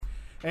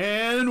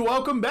And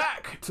welcome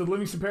back to the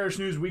Livingston Parish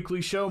News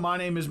Weekly Show. My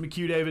name is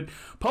McHugh David,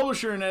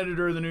 publisher and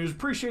editor of the news.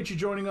 Appreciate you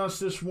joining us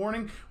this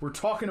morning. We're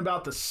talking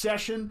about the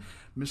session.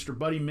 Mr.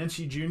 Buddy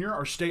Mincey Jr.,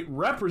 our state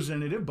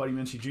representative, Buddy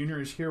Mincey Jr.,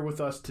 is here with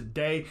us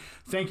today.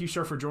 Thank you,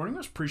 sir, for joining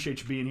us.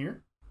 Appreciate you being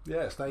here.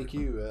 Yes, thank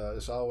you.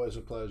 It's always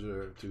a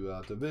pleasure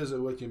to visit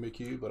with you,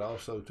 McHugh, but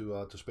also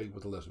to speak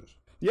with the listeners.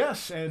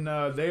 Yes, and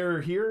they're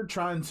here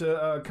trying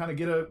to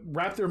kind of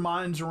wrap their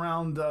minds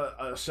around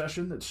a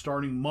session that's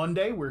starting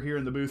Monday. We're here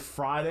in the booth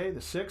Friday, the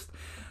 6th.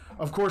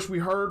 Of course, we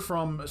heard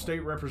from State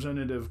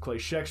Representative Clay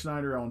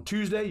Schexnayder on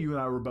Tuesday. You and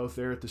I were both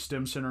there at the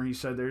STEM Center. He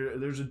said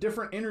there's a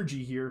different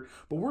energy here,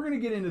 but we're going to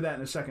get into that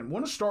in a second. I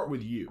want to start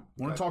with you.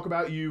 I want to talk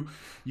about you.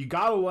 You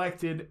got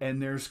elected, and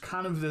there's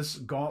kind of this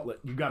gauntlet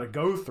you got to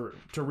go through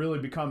to really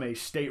become a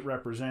state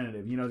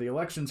representative. You know, the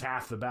election's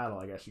half the battle,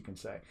 I guess you can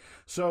say.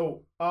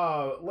 So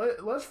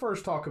let's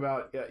first talk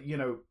about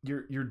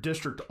your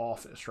district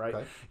office, right?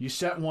 Okay. You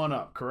set one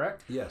up,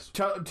 correct? Yes.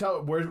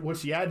 Tell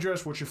what's the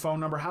address? What's your phone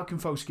number? How can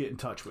folks get in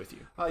touch with you?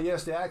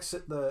 Yes, the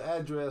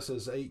address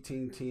is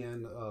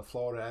 1810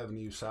 Florida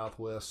Avenue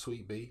Southwest,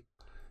 Suite B.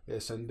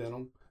 It's in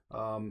Denham.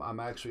 I'm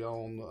actually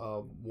on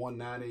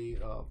 190,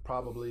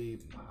 probably,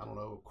 I don't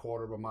know, a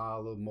quarter of a mile,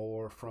 a little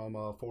more from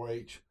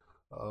 4H,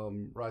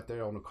 right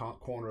there on the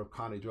corner of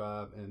Connie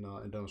Drive in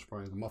Denham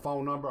Springs. My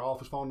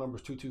office phone number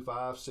is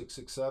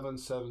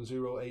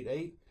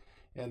 225-667-7088.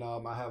 And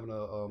I have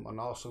an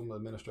awesome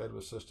administrative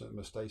assistant,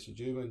 Miss Stacy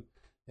Jubin,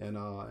 and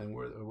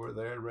we're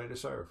there ready to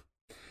serve.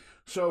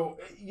 So,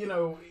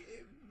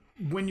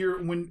 when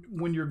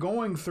you're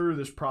going through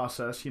this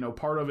process,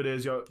 part of it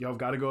is y'all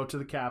got to go up to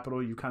the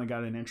Capitol. You kind of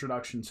got an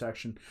introduction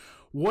section.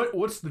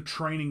 What's the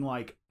training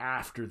like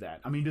after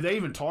that? I mean, do they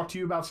even talk to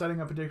you about setting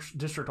up a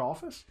district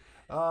office?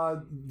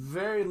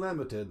 Very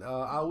limited.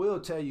 I will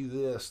tell you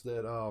this,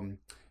 that,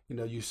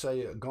 you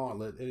say a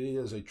gauntlet. It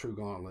is a true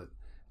gauntlet.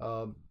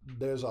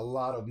 There's a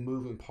lot of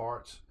moving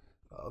parts,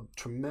 a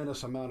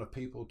tremendous amount of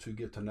people to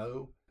get to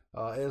know.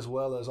 As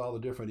well as all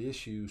the different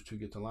issues to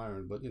get to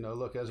learn. But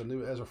look, as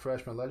a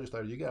freshman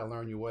legislator, you got to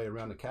learn your way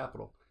around the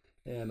Capitol.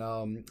 And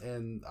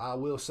I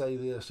will say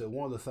this: that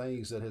one of the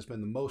things that has been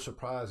the most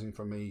surprising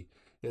for me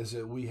is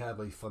that we have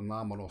a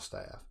phenomenal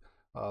staff.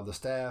 The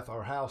staff,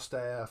 our House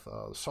staff,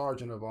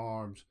 Sergeant of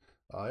Arms,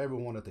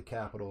 everyone at the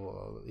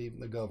Capitol, even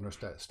the governor's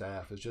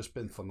staff, has just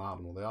been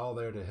phenomenal. They're all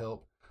there to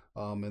help,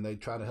 and they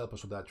try to help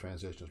us with that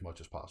transition as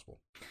much as possible.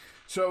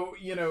 So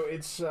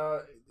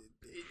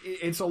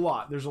it's a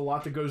lot. There's a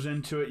lot that goes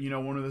into it.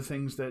 One of the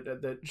things that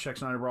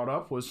Schexnayder brought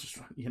up was,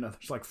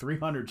 there's like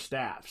 300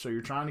 staff. So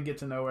you're trying to get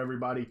to know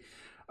everybody.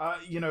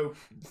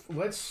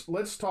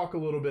 Let's talk a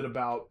little bit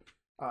about,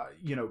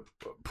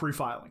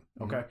 pre-filing.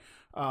 Okay.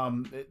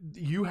 Mm-hmm.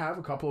 You have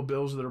a couple of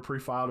bills that are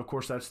pre-filed. Of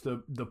course, that's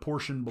the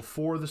portion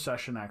before the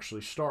session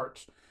actually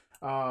starts.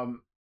 So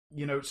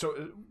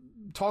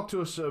talk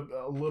to us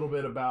a little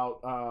bit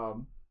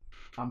about,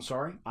 I'm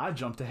sorry, I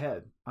jumped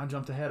ahead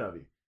of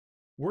you.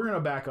 We're going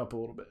to back up a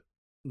little bit.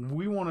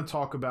 We want to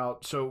talk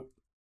about, so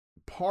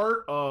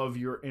part of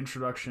your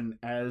introduction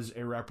as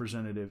a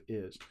representative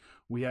is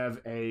we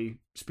have a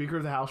Speaker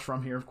of the House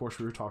from here. Of course,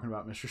 we were talking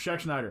about Mr.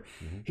 Schexnayder.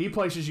 Mm-hmm. He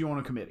places you on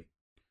a committee.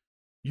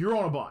 You're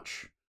on a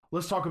bunch.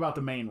 Let's talk about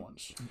the main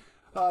ones.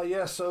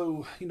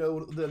 So,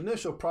 the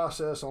initial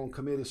process on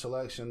committee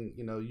selection,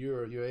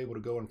 you're able to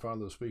go in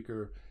front of the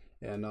Speaker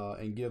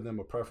and give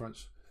them a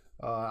preference.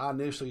 I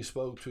initially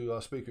spoke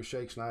to Speaker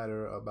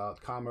Schexnayder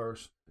about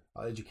commerce,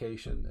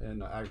 education,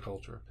 and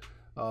agriculture.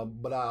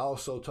 But I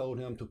also told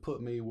him to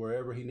put me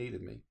wherever he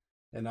needed me.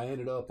 And I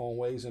ended up on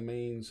Ways and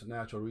Means,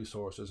 Natural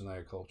Resources, and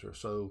Agriculture.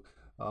 So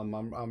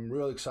I'm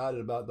really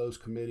excited about those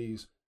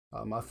committees.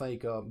 I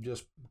think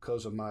just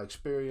because of my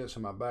experience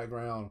and my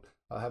background,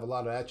 I have a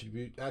lot of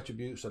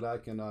attributes that I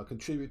can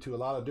contribute to a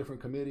lot of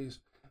different committees,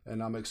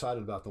 and I'm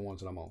excited about the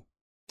ones that I'm on.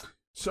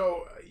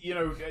 So,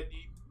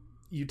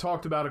 you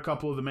talked about a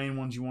couple of the main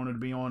ones you wanted to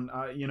be on.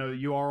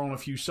 You are on a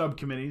few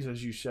subcommittees,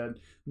 as you said.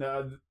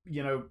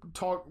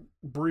 Talk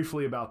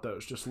briefly about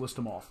those. Just list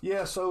them off.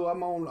 Yeah, so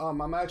I'm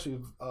on. I'm actually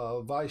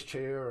vice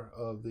chair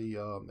of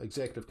the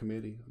executive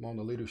committee. I'm on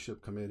the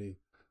leadership committee.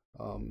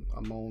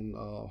 I'm on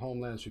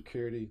Homeland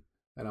Security,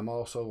 and I'm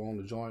also on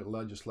the joint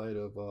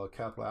legislative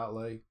capital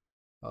outlay.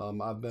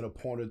 I've been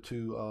appointed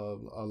to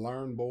a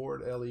LEARN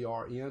board,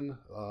 LERN,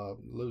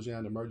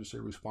 Louisiana Emergency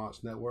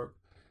Response Network.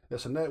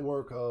 It's a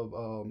network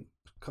of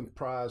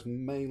comprised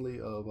mainly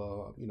of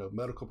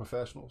medical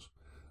professionals,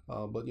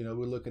 but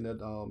we're looking at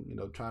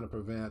trying to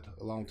prevent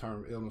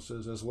long-term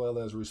illnesses as well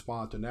as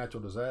respond to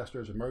natural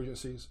disasters,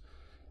 emergencies,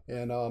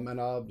 and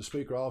the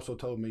Speaker also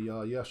told me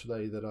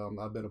yesterday that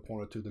I've been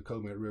appointed to the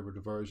Comet River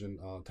Diversion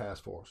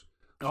Task Force.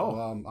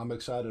 So I'm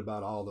excited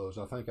about all those.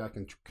 I think I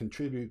can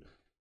contribute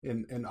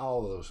in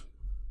all of those.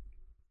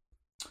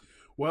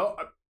 Well,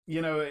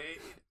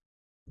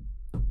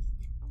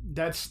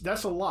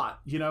 that's a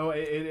lot.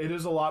 It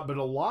is a lot, but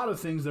a lot of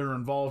things that are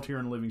involved here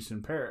in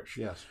Livingston Parish.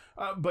 Yes.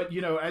 But,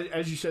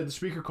 as you said, the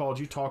Speaker called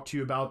you, talked to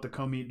you about the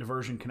Comet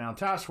Diversion Canal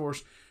Task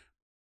Force.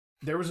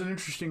 There was an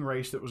interesting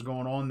race that was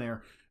going on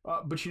there.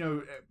 But,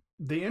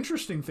 the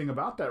interesting thing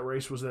about that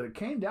race was that it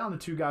came down to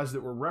two guys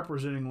that were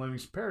representing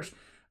Livingston Parish.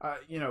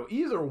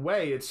 Either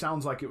way, it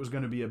sounds like it was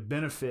going to be a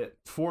benefit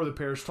for the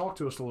parish. Talk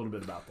to us a little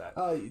bit about that.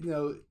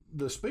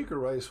 The speaker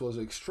race was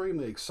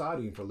extremely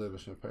exciting for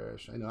Livingston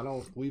Parish.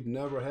 We've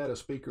never had a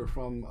speaker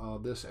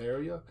from this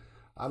area.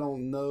 I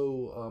don't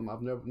know.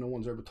 No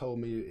one's ever told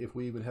me if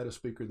we even had a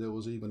speaker that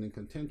was even in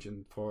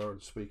contention for a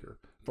speaker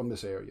from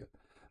this area.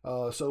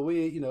 So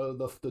we,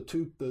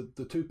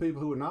 the two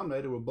people who were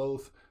nominated were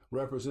both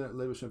represent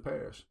Livingston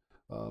Parish.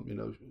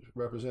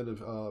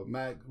 Representative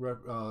Mac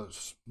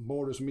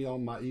borders me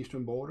on my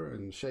eastern border,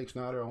 and Shake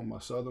Snyder on my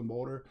southern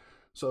border.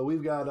 So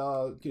we've got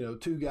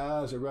two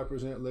guys that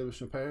represent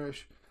Livingston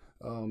Parish,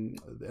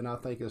 and I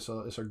think it's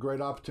a great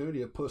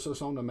opportunity. It puts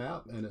us on the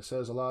map, and it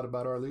says a lot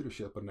about our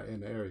leadership in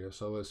the area.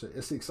 So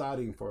it's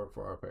exciting for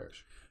our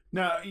parish.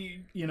 Now,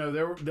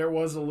 there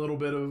was a little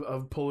bit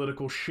of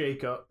political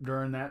shakeup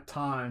during that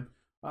time,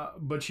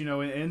 but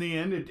in the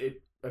end,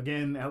 it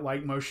again,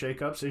 like most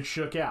shakeups, it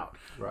shook out.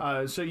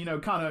 Right. So,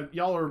 kind of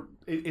y'all are,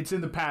 it's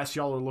in the past,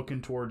 y'all are looking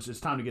towards,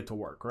 it's time to get to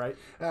work, right?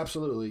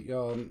 Absolutely.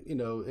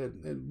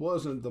 It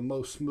wasn't the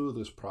most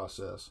smoothest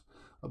process,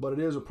 but it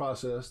is a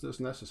process that's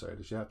necessary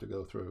that you have to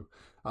go through.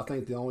 I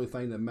think the only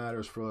thing that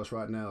matters for us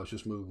right now is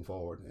just moving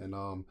forward.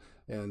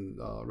 And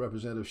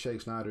Representative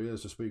Shake Snyder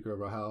is the Speaker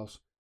of our House,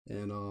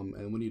 and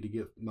we need to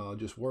get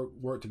just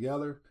work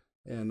together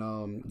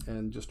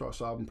and just start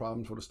solving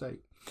problems for the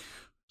state.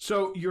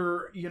 So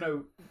you're,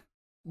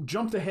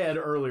 jumped ahead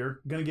earlier,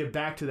 going to get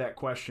back to that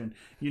question.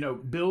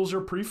 Bills are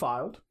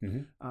pre-filed.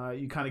 Mm-hmm.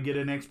 You kind of get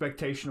an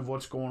expectation of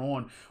what's going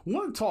on. I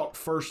want to talk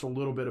first a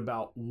little bit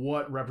about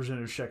what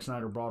Representative Shake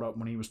Snyder brought up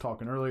when he was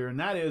talking earlier, and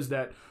that is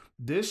that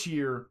this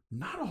year,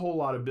 not a whole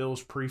lot of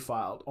bills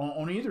pre-filed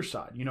on either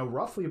side,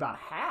 roughly about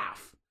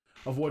half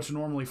of what's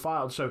normally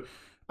filed. So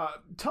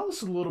tell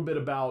us a little bit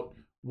about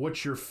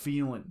what you're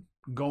feeling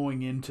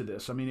going into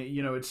this. I mean,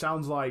 it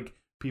sounds like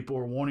people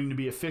are wanting to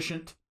be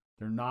efficient.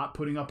 They're not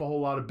putting up a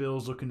whole lot of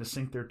bills looking to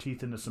sink their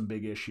teeth into some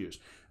big issues.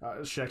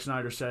 Shake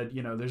Snyder said,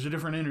 there's a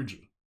different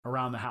energy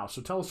around the House.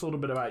 So tell us a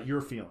little bit about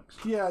your feelings.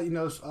 Yeah,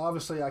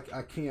 obviously I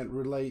can't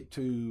relate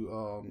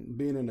to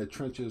being in the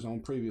trenches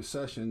on previous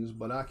sessions,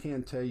 but I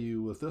can tell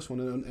you with this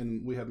one,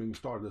 and we haven't even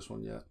started this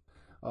one yet,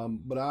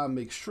 but I'm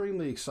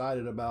extremely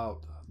excited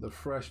about the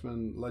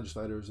freshman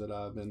legislators that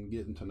I've been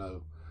getting to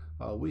know.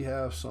 We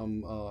have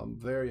some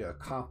very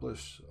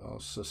accomplished,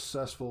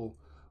 successful,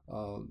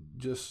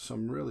 just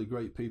some really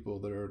great people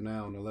that are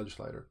now in the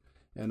legislature,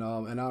 and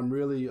I'm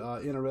really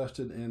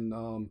interested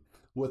in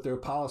what their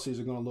policies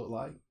are going to look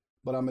like.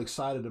 But I'm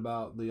excited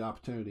about the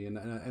opportunity,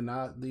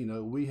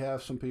 and we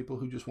have some people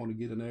who just want to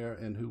get in there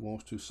and who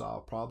wants to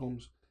solve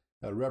problems,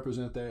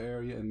 represent their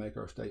area, and make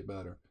our state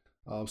better.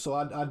 So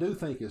I do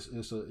think it's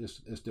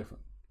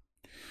different.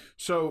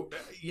 So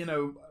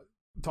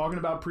talking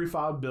about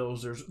pre-filed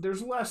bills,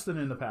 there's less than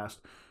in the past.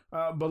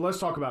 But let's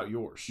talk about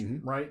yours,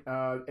 mm-hmm. right?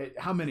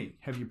 How many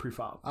have you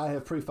pre-filed? I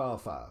have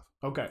pre-filed 5.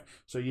 Okay,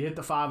 so you hit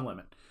the 5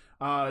 limit.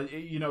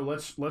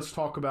 Let's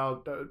talk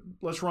about.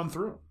 Let's run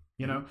through.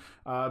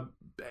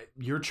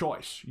 Your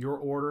choice, your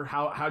order.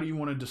 How do you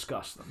want to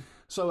discuss them?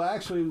 So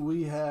actually,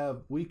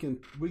 we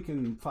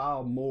can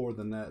file more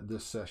than that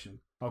this session.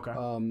 Okay.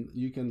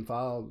 You can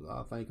file,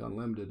 I think,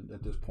 unlimited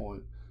at this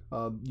point.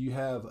 You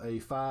have a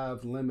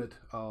 5 limit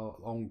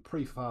on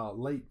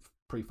late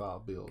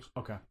pre-filed bills.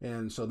 Okay.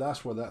 And so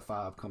that's where that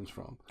 5 comes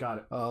from. Got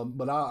it.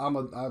 But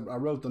I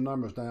wrote the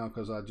numbers down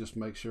because I just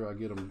make sure I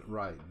get them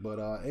right. But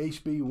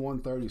HB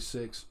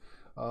 136,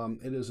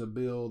 it is a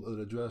bill that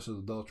addresses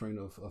adultering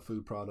of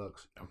food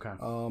products. Okay.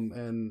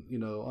 And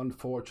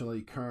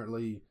unfortunately,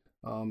 currently,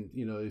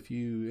 if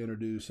you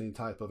introduce any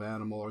type of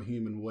animal or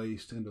human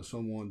waste into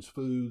someone's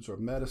foods or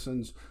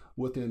medicines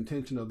with the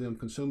intention of them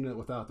consuming it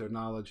without their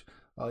knowledge,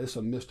 it's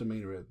a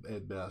misdemeanor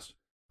at best.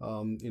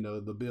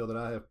 The bill that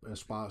I have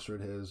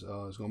sponsored is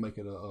going to make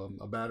it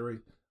a battery,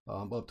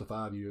 up to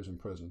 5 years in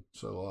prison.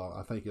 So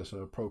I think it's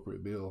an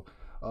appropriate bill.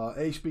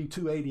 HB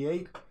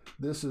 288,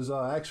 this is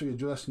actually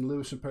addressed in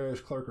Livingston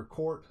Parish Clerk of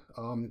Court.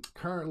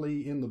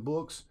 Currently in the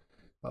books,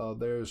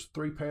 there's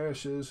 3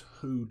 parishes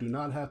who do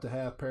not have to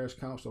have parish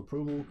council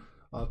approval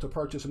to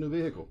purchase a new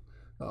vehicle.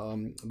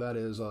 That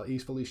is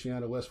East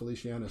Feliciana, West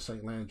Feliciana, and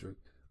St. Landry.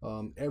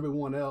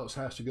 Everyone else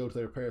has to go to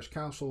their parish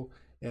council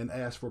and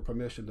ask for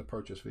permission to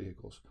purchase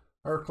vehicles.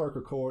 Our clerk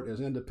of court is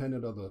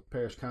independent of the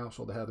parish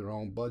council. They have their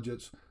own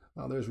budgets.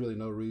 There's really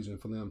no reason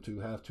for them to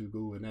have to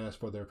go and ask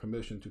for their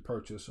permission to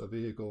purchase a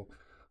vehicle.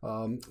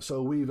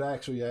 So we've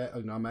actually,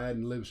 I'm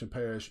adding Livingston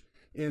Parish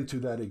into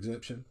that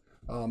exemption.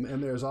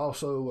 And there's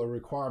also a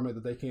requirement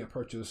that they can't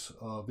purchase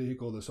a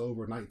vehicle that's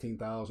over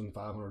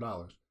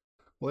 $19,500.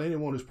 Well,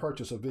 anyone who's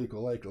purchased a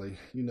vehicle lately,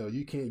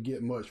 you can't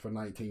get much for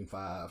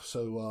 $19,500.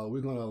 So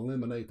we're going to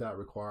eliminate that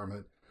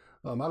requirement.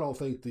 I don't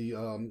think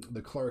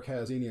the clerk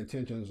has any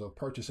intentions of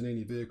purchasing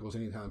any vehicles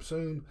anytime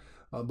soon,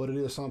 but it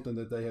is something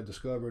that they have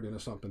discovered, and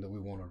it's something that we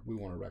want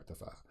to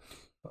rectify.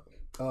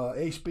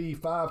 HB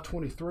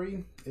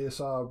 523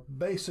 is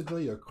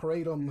basically a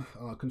Kratom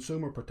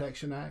Consumer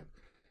Protection Act.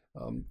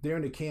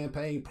 During the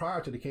campaign,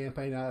 prior to the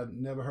campaign, I had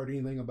never heard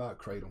anything about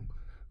Kratom.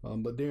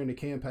 But during the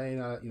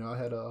campaign, I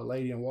had a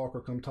lady in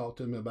Walker come talk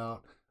to me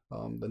about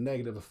the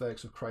negative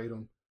effects of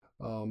Kratom,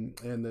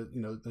 and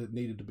that that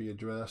needed to be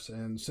addressed.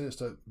 And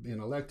since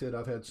being elected,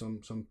 I've had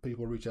some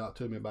people reach out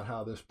to me about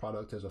how this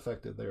product has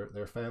affected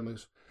their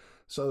families.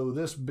 So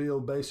this bill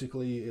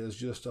basically is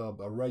just a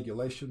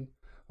regulation,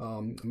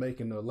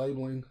 making the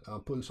labeling,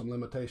 putting some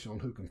limitation on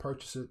who can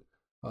purchase it.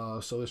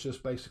 So it's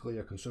just basically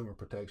a Consumer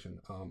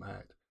Protection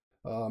Act.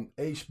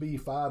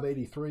 HB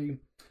 583.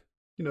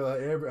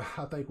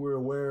 I think we're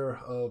aware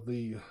of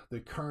the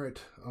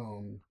current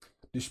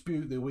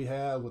dispute that we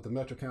have with the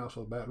Metro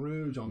Council of Baton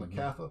Rouge on the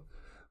CAFA.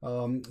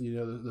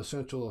 The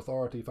Central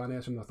Authority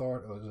Financing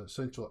Authority,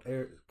 Central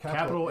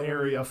Capital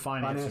Area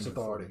Finance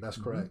Authority. That's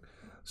correct.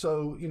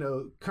 So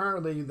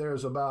currently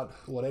there's about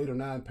 8 or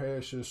 9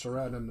 parishes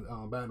surrounding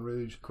Baton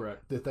Rouge.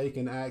 Correct. That they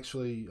can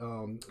actually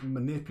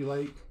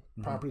manipulate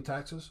property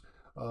taxes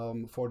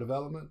for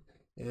development.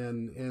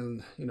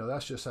 And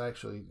that's just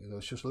actually,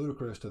 it's just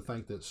ludicrous to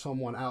think that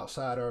someone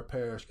outside our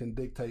parish can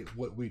dictate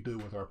what we do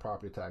with our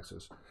property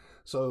taxes.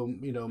 So,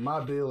 my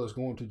bill is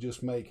going to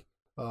just make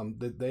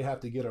that they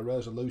have to get a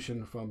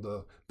resolution from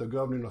the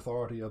governing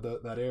authority of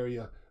that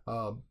area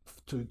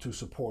to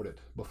support it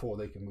before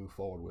they can move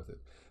forward with it.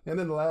 And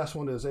then the last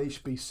one is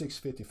HB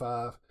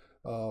 655.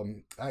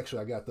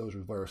 Actually, I got those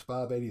reversed.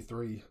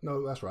 583.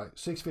 No, that's right.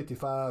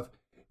 655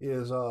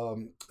 is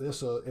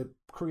it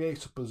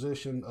creates a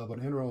position of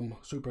an interim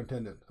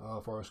superintendent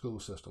for our school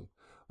system.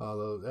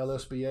 The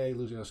LSBA,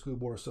 Louisiana School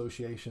Board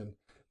Association,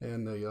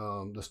 and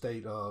the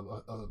state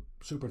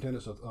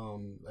superintendents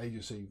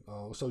agency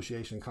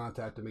association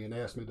contacted me and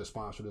asked me to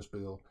sponsor this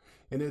bill,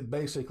 and it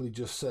basically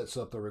just sets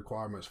up the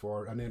requirements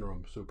for an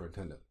interim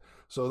superintendent.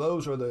 So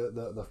those are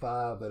the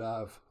 5 that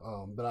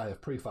I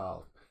have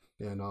pre-filed.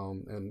 And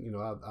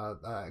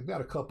I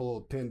got a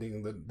couple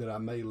pending that I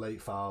may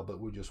late file, but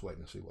we're just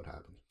waiting to see what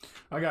happens.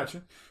 I got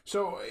you.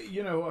 So,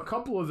 a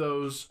couple of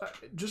those, I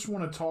just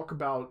want to talk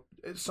about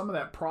some of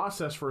that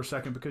process for a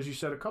second, because you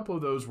said a couple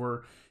of those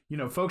were,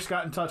 folks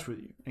got in touch with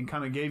you and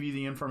kind of gave you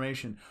the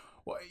information.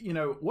 Well,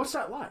 what's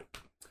that like?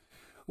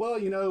 Well,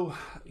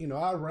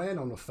 I ran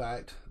on the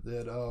fact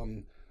that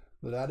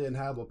I didn't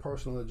have a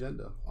personal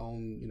agenda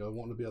on,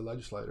 wanting to be a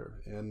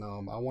legislator, and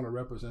I want to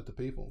represent the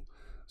people.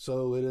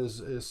 So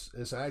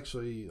it's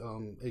actually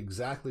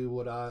exactly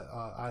what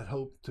I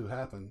hoped to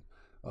happen.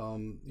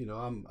 I'm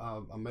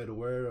made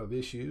aware of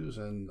issues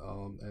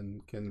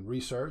and can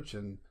research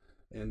and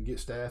get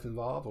staff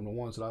involved on the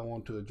ones that I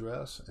want to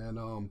address,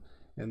 and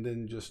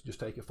then just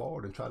take it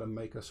forward and try to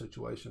make a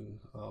situation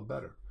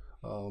better.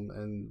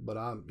 But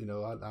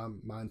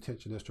my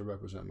intention is to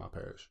represent my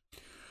parish.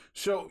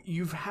 So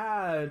you've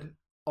had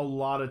a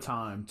lot of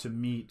time to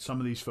meet some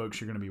of these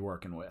folks you're going to be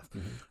working with.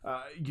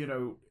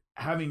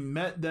 Having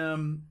met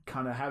them,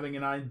 kind of having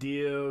an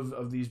idea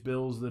of these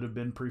bills that have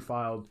been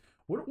pre-filed,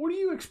 what are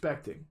you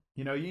expecting?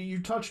 You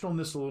touched on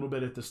this a little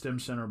bit at the STEM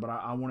Center, but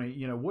I want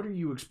to, what are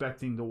you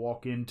expecting to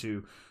walk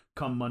into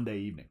come Monday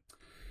evening?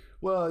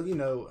 Well,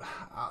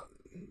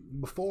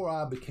 before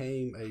I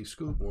became a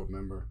school board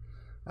member,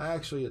 I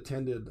actually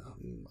attended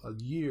a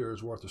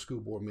year's worth of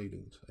school board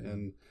meetings,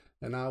 and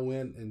I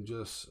went and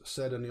just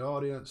sat in the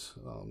audience,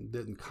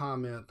 didn't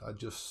comment. I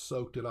just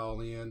soaked it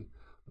all in.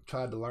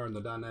 Tried to learn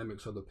the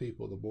dynamics of the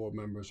people, the board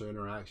members, their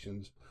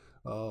interactions,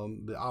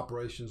 the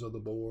operations of the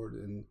board,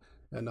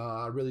 and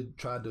I really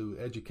tried to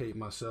educate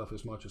myself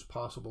as much as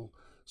possible,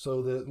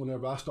 so that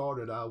whenever I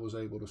started, I was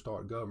able to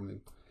start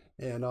governing.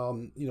 And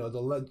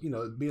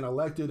being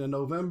elected in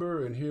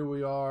November, and here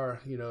we are,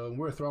 and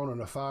we're thrown in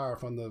the fire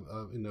from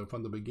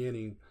the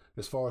beginning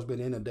as far as being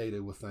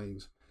inundated with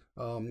things.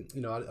 I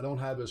don't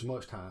have as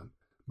much time,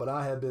 but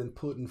I have been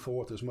putting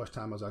forth as much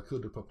time as I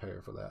could to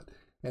prepare for that.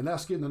 And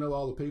that's getting to know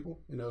all the people.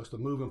 It's the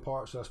moving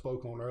parts that I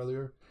spoke on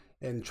earlier,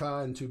 and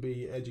trying to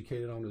be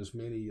educated on as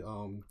many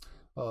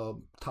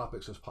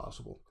topics as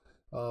possible.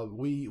 I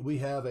think we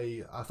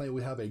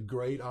have a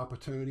great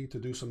opportunity to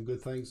do some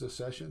good things this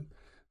session.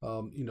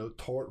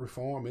 Tort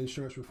reform,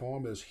 insurance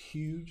reform is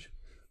huge.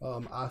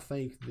 I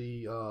think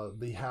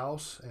the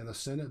House and the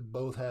Senate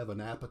both have an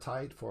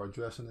appetite for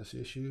addressing this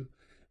issue,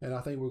 and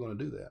I think we're going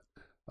to do that.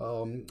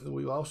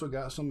 We've also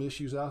got some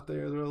issues out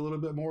there that are a little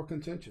bit more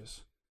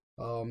contentious.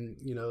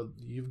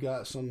 You've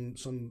got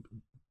some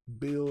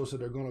bills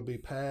that are going to be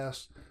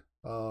passed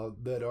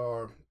that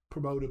are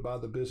promoted by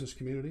the business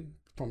community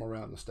from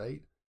around the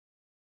state,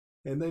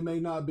 and they may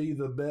not be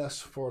the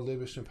best for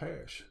Livingston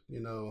Parish.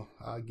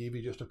 I'll give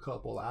you just a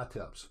couple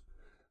ITEPs.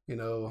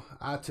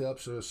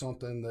 ITEPs are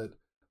something that,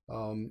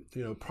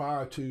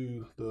 prior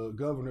to the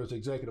governor's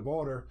executive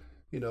order,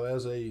 when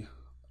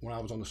I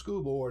was on the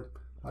school board,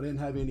 I didn't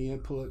have any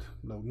input,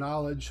 no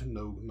knowledge,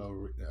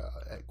 no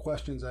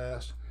questions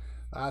asked.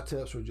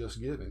 ITEPs were just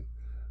given.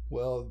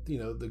 Well,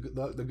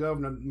 the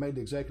governor made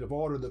the executive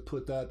order that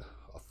put that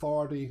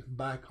authority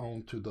back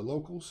onto the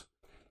locals,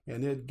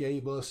 and it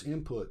gave us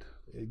input.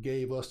 It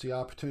gave us the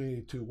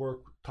opportunity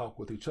to talk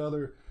with each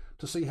other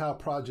to see how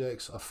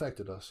projects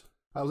affected us.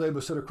 I was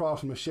able to sit across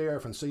from the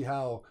sheriff and see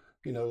how,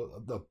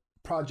 the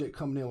project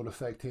coming in would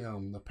affect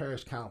him, the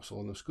parish council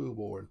and the school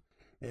board.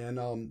 And,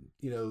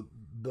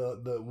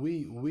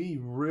 we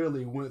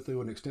really went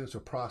through an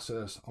extensive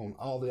process on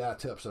all the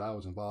ITEPs that I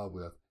was involved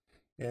with.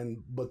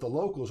 But the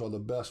locals are the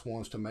best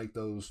ones to make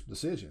those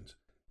decisions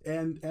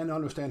and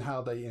understand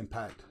how they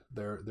impact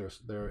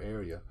their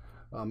area.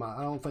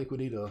 I don't think we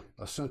need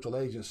a central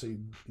agency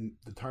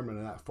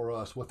determining that for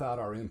us without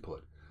our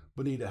input.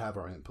 We need to have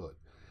our input.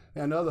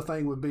 And another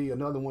thing would be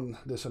another one,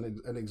 this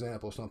an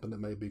example of something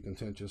that may be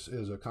contentious,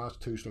 is a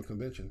constitutional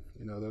convention.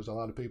 There's a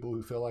lot of people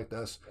who feel like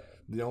that's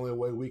the only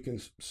way we can,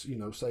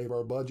 save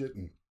our budget.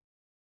 And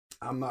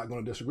I'm not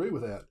going to disagree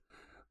with that.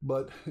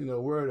 But,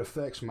 where it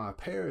affects my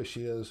parish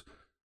is,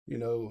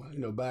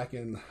 back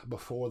in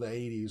before the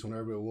 80s,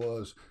 whenever it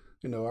was,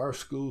 our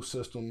school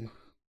system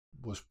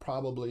was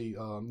probably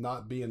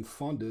not being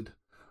funded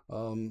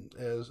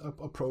as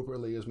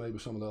appropriately as maybe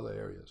some of the other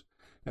areas.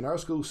 And our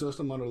school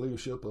system, under the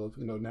leadership of,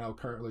 now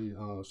currently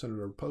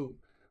Senator Pope,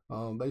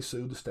 they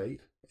sued the state,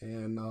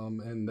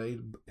 and they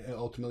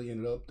ultimately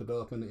ended up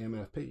developing the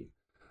MFP.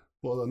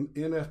 Well, the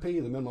MFP,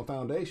 the minimum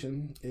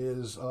foundation,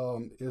 is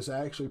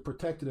actually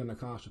protected in the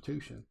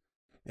Constitution.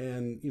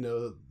 And,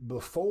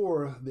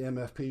 before the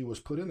MFP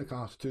was put in the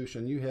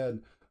Constitution, you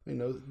had,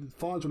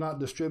 funds were not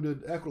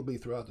distributed equitably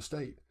throughout the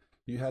state.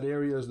 You had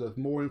areas with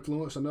more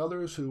influence than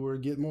others who were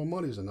getting more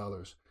monies than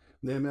others.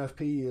 The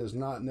MFP is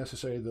not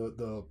necessarily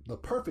the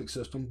perfect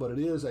system, but it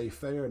is a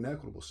fair and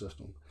equitable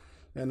system.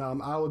 And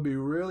I would be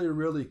really,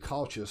 really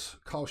cautious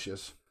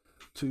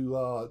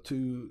to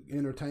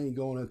entertain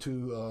going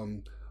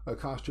into a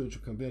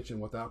constitutional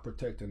convention without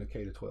protecting the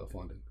K-12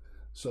 funding.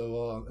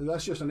 So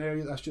that's just an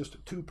area. That's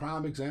just two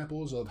prime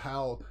examples of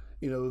how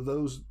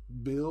those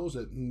bills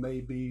that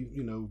may be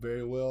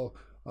very well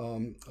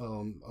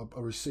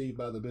received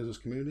by the business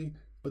community,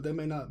 but they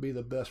may not be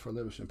the best for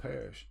Livingston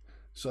Parish.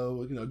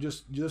 So,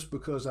 just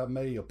because I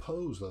may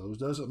oppose those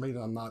doesn't mean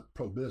I'm not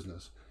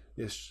pro-business.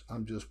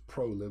 I'm just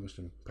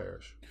pro-Livingston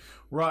Parish.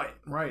 Right.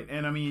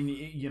 And I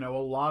mean, a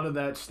lot of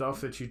that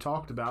stuff that you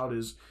talked about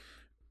is,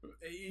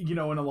 in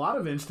a lot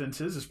of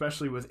instances,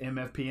 especially with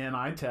MFP and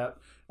ITEP,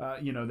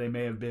 they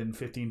may have been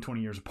 15,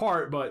 20 years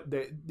apart, but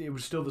it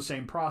was still the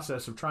same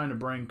process of trying to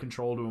bring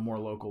control to a more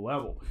local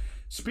level.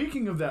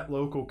 Speaking of that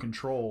local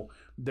control,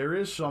 there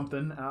is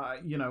something,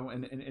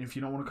 and if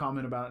you don't want to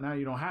comment about it now,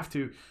 you don't have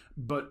to,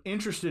 but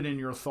interested in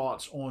your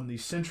thoughts on the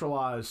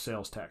centralized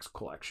sales tax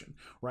collection,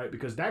 right?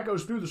 Because that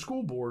goes through the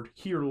school board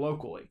here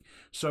locally.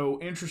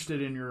 So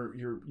interested in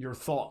your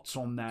thoughts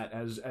on that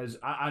as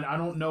I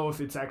don't know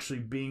if it's actually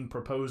being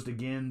proposed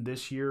again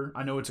this year.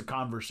 I know it's a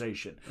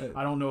conversation.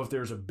 I don't know if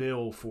there's a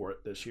bill for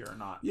it this year or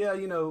not. Yeah,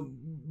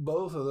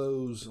 both of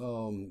those,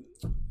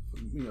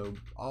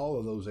 all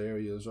of those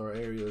areas are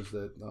areas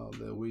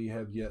that we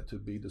have yet to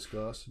be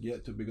discussed,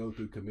 yet to go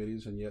through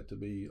committees, and yet to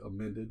be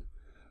amended.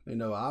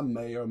 I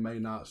may or may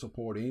not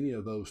support any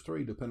of those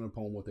three, depending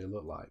upon what they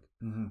look like.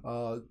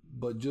 Mm-hmm.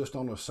 But just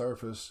on the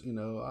surface,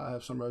 I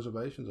have some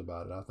reservations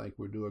about it. I think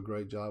we do a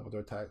great job with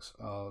our tax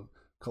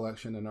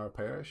collection in our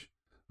parish.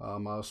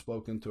 I've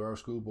spoken to our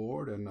school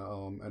board and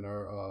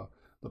our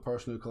the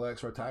person who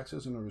collects our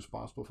taxes and are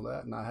responsible for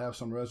that, and I have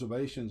some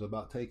reservations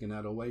about taking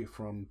that away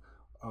from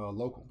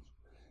locals.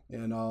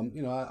 And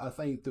I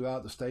think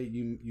throughout the state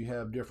you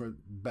have different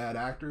bad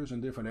actors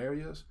in different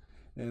areas,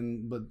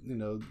 but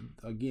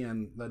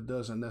again, that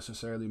doesn't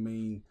necessarily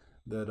mean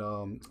that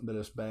that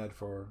it's bad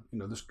for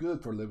that's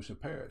good for Livingston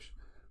Parish.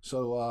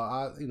 So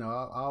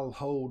I'll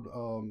hold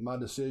my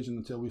decision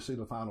until we see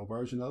the final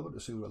version of it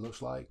to see what it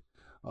looks like.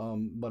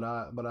 But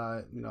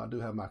I do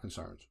have my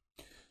concerns.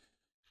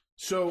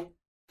 So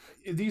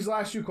these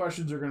last two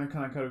questions are going to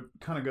kind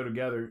of go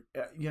together.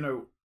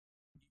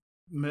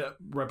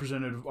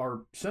 Representative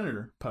or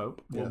Senator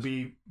Pope will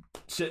be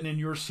sitting in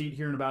your seat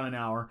here in about an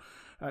hour,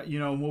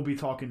 and we'll be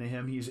talking to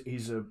him.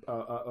 He's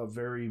a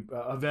very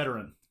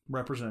veteran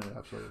representative.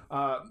 Absolutely.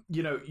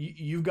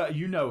 You've got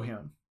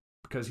him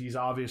because he's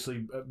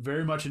obviously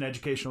very much an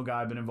educational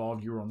guy, been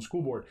involved. You were on the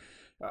school board.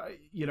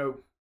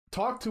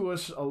 Talk to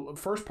us.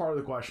 First part of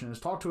the question is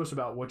talk to us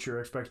about what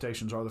your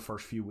expectations are the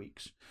first few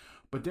weeks,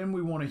 but then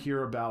we want to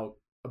hear about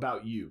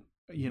you.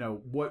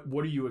 What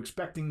are you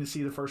expecting to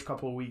see the first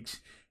couple of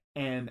weeks?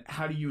 And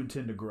how do you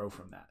intend to grow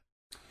from that?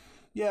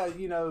 Yeah,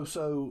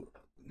 so,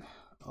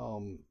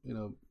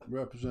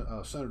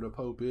 Senator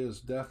Pope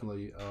is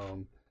definitely a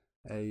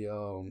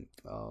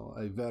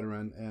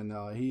veteran,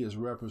 and he has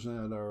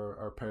represented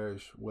our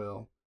parish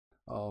well,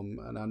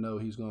 and I know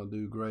he's going to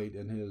do great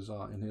in his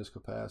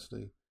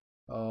capacity.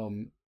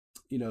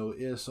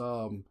 It's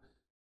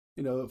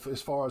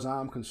as far as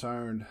I'm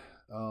concerned,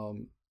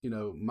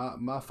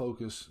 my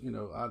focus,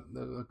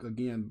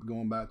 again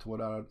going back to what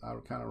I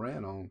kind of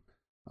ran on.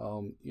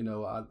 I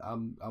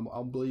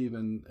believe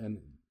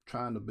in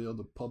trying to build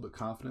the public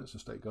confidence in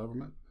state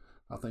government.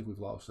 I think we've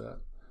lost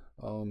that.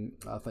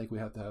 I think we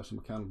have to have some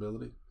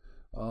accountability.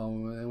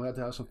 And we have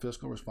to have some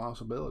fiscal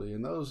responsibility.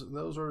 And those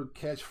are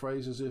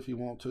catchphrases if you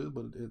want to,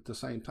 but at the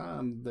same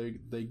time,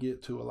 they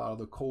get to a lot of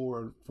the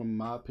core, from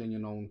my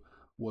opinion, on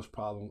what's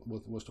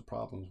the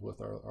problems with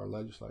our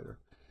legislator.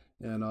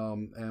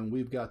 And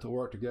we've got to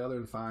work together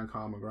and find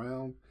common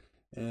ground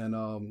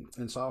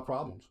and solve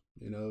problems,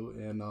 I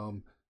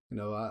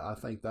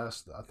think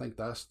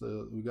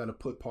we got to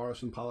put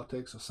partisan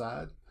politics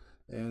aside,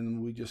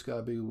 and we just got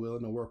to be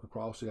willing to work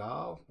across the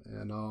aisle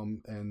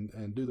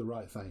and do the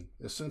right thing.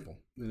 It's simple,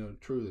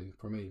 truly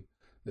for me.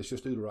 It's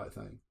just do the right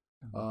thing.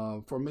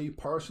 For me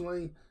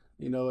personally,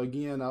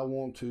 again, I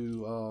want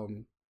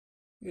to,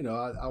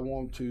 I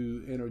want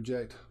to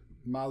interject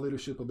my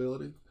leadership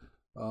ability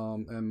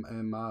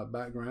and my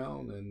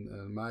background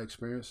and my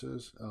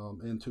experiences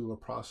into a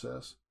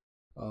process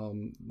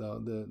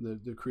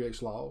that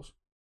creates laws.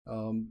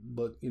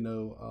 But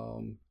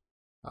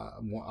I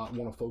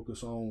want to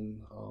focus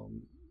on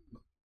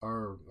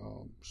our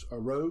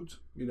roads,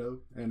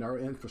 and our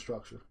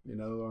infrastructure,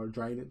 our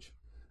drainage.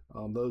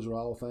 Those are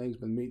all things.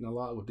 Been meeting a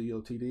lot with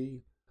DOTD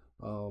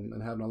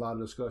and having a lot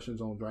of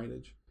discussions on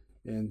drainage,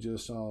 and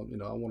just I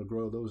want to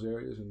grow those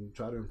areas and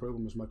try to improve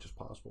them as much as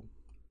possible.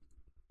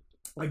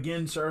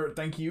 Again, sir,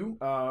 thank you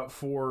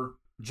for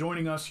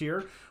joining us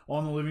here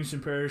on the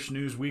Livingston Parish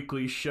News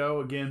Weekly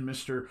show. Again,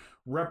 Mr.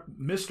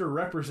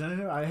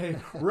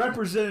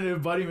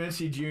 Representative Buddy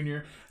Mincey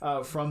Jr.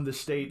 From the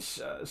state's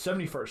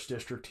 71st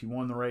district. He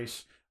won the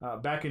race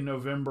back in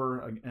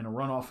November in a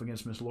runoff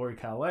against Miss Lori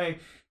Calais.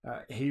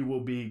 He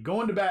will be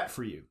going to bat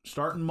for you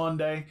starting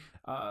Monday.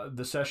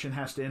 The session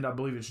has to end, I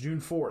believe it's June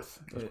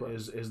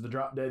 4th is the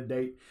drop dead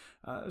date.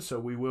 So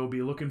we will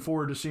be looking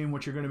forward to seeing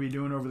what you're going to be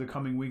doing over the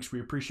coming weeks. We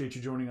appreciate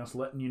you joining us,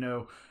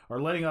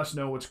 letting us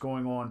know what's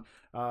going on.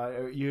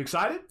 Are you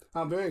excited?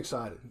 I'm very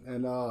excited,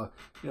 and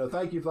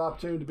thank you for the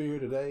opportunity to be here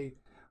today.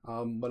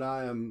 But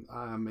I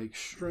am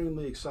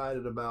extremely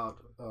excited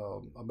about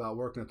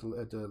working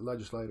at the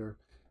legislator,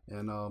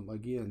 and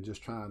again,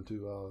 just trying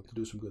to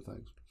do some good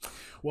things.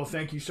 Well,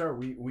 thank you, sir.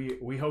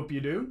 We hope you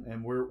do,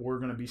 and we're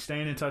going to be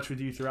staying in touch with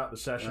you throughout the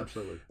session.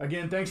 Absolutely.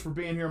 Again, thanks for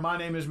being here. My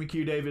name is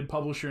McHugh David,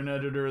 publisher and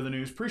editor of the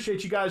news.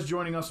 Appreciate you guys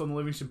joining us on the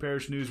Livingston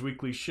Parish News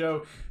Weekly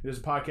show. It is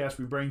a podcast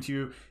we bring to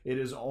you. It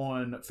is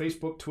on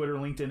Facebook, Twitter,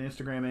 LinkedIn,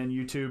 Instagram, and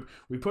YouTube.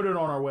 We put it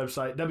on our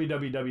website,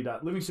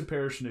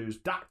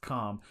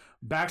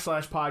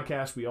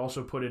 www.livingstonparishnnews.com/podcast. We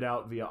also put it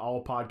out via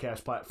all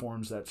podcast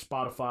platforms. That's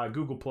Spotify,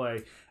 Google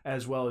Play,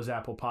 as well as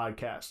Apple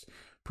Podcasts.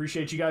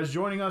 Appreciate you guys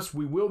joining us.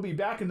 We will be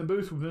back in the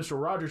booth with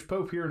Mr. Rogers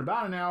Pope here in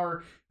about an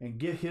hour and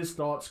get his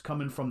thoughts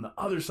coming from the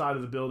other side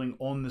of the building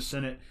on the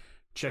Senate.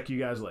 Check you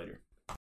guys later.